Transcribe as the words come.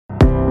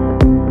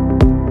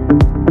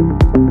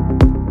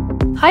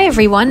Hi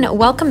everyone,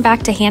 welcome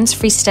back to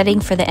Hands-Free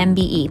Studying for the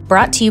MBE,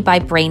 brought to you by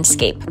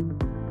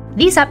Brainscape.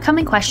 These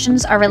upcoming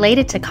questions are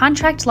related to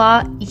contract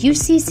law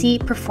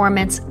UCC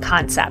performance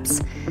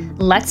concepts.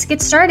 Let's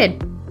get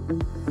started.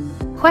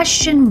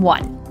 Question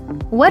 1.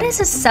 What is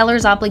a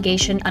seller's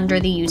obligation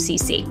under the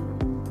UCC?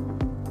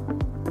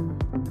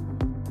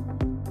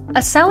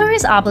 A seller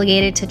is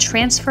obligated to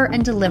transfer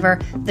and deliver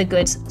the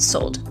goods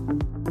sold.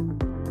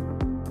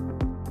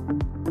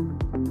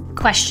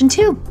 Question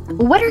 2.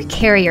 What are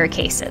carrier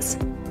cases?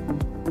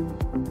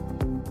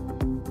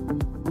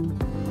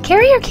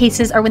 Carrier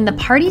cases are when the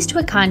parties to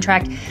a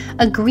contract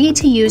agree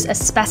to use a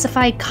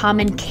specified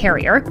common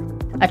carrier,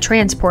 a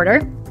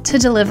transporter, to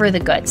deliver the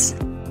goods.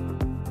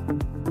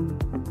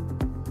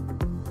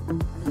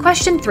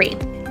 Question 3.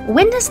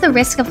 When does the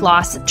risk of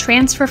loss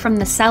transfer from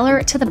the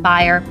seller to the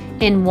buyer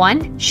in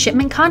 1.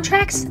 Shipment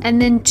contracts,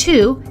 and then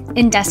 2.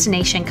 In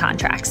destination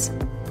contracts?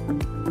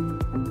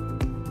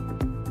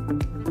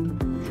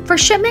 For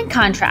shipment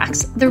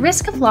contracts, the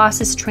risk of loss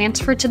is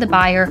transferred to the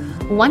buyer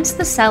once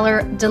the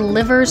seller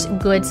delivers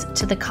goods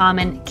to the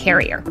common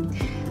carrier.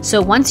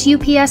 So once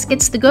UPS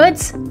gets the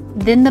goods,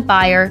 then the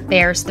buyer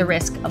bears the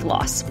risk of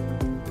loss.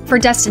 For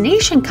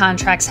destination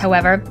contracts,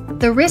 however,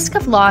 the risk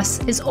of loss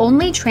is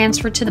only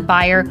transferred to the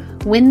buyer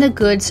when the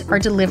goods are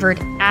delivered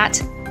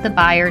at the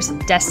buyer's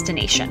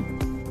destination.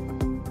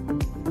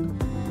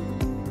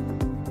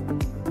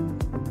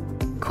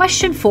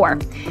 Question 4.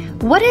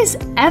 What does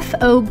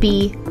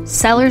FOB,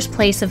 seller's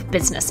place of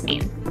business,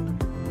 mean?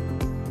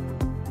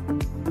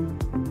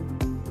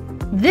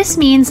 This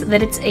means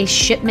that it's a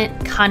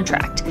shipment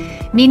contract,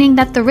 meaning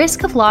that the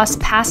risk of loss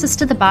passes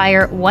to the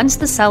buyer once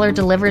the seller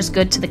delivers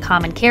goods to the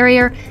common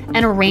carrier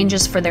and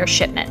arranges for their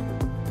shipment.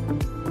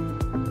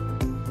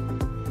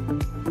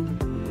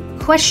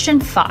 Question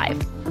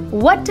 5.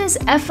 What does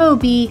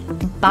FOB,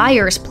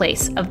 buyer's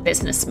place of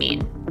business,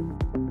 mean?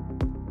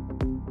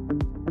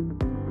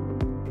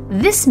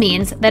 This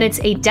means that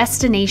it's a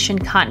destination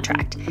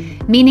contract,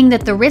 meaning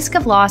that the risk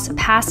of loss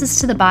passes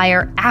to the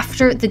buyer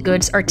after the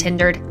goods are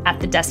tendered at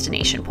the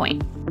destination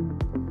point.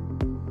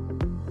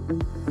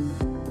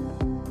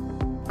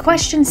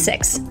 Question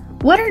 6.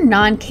 What are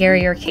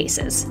non-carrier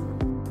cases?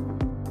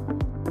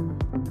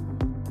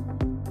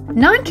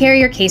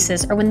 Non-carrier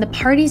cases are when the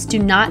parties do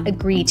not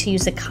agree to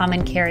use a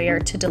common carrier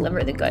to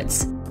deliver the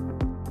goods.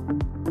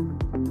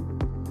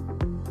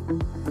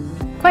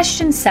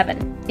 Question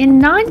 7. In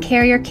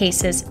non-carrier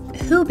cases,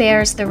 who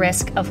bears the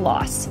risk of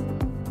loss?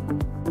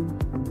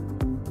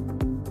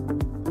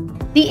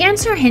 The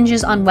answer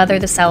hinges on whether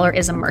the seller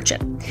is a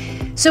merchant.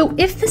 So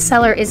if the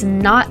seller is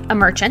not a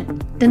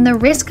merchant, then the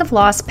risk of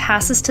loss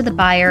passes to the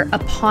buyer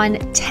upon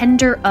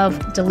tender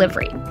of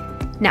delivery.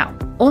 Now,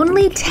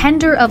 only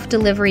tender of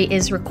delivery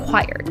is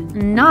required,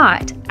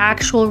 not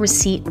actual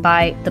receipt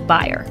by the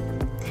buyer.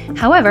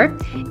 However,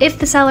 if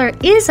the seller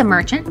is a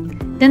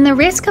merchant, then the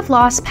risk of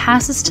loss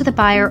passes to the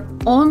buyer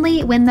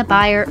only when the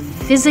buyer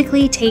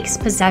physically takes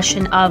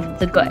possession of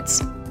the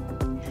goods.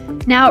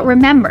 Now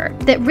remember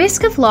that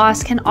risk of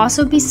loss can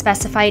also be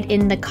specified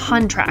in the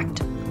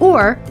contract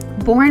or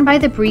borne by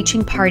the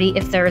breaching party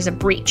if there is a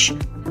breach.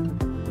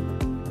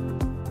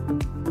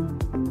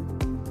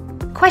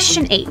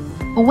 Question 8.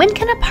 When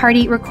can a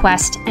party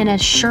request an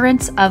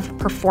assurance of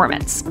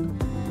performance?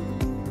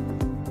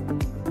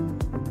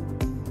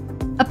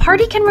 A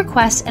party can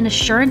request an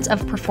assurance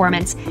of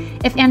performance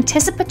if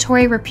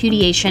anticipatory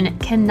repudiation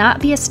cannot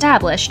be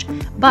established,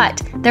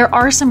 but there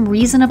are some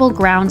reasonable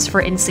grounds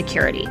for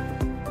insecurity.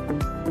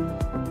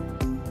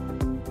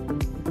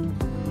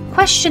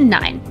 Question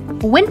 9.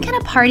 When can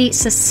a party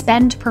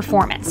suspend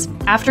performance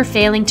after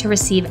failing to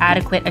receive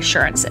adequate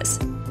assurances?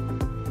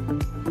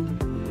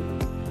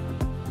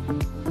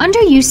 Under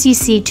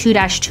UCC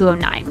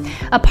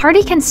 2-209, a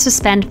party can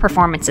suspend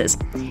performances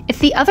if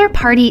the other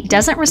party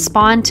doesn't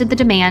respond to the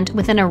demand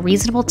within a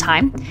reasonable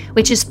time,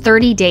 which is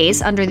 30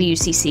 days under the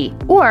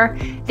UCC, or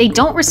they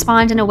don't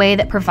respond in a way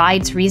that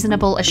provides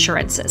reasonable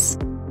assurances.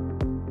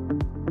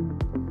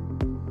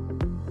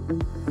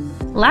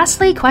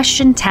 Lastly,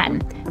 question 10.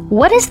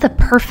 What is the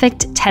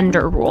perfect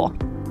tender rule?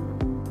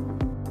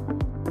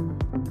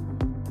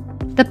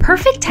 The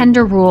perfect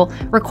tender rule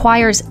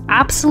requires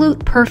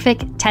absolute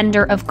perfect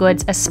tender of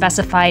goods as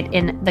specified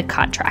in the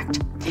contract.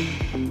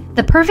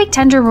 The perfect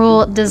tender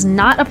rule does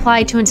not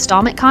apply to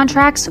installment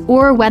contracts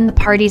or when the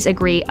parties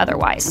agree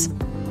otherwise.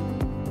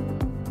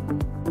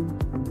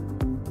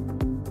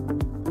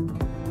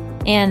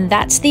 And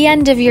that's the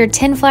end of your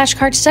 10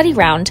 flashcard study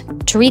round.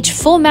 To reach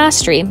full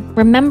mastery,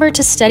 remember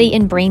to study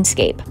in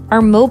Brainscape. Our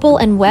mobile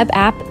and web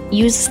app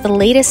uses the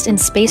latest in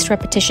spaced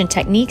repetition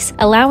techniques,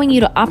 allowing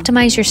you to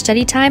optimize your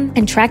study time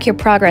and track your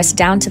progress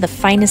down to the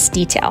finest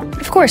detail.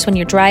 Of course, when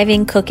you're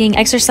driving, cooking,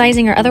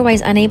 exercising, or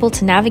otherwise unable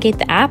to navigate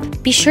the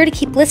app, be sure to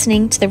keep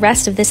listening to the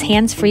rest of this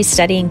hands-free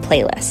studying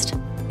playlist.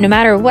 No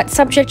matter what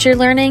subject you're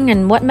learning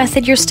and what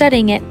method you're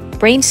studying it,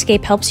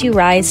 Brainscape helps you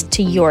rise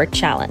to your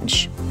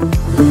challenge.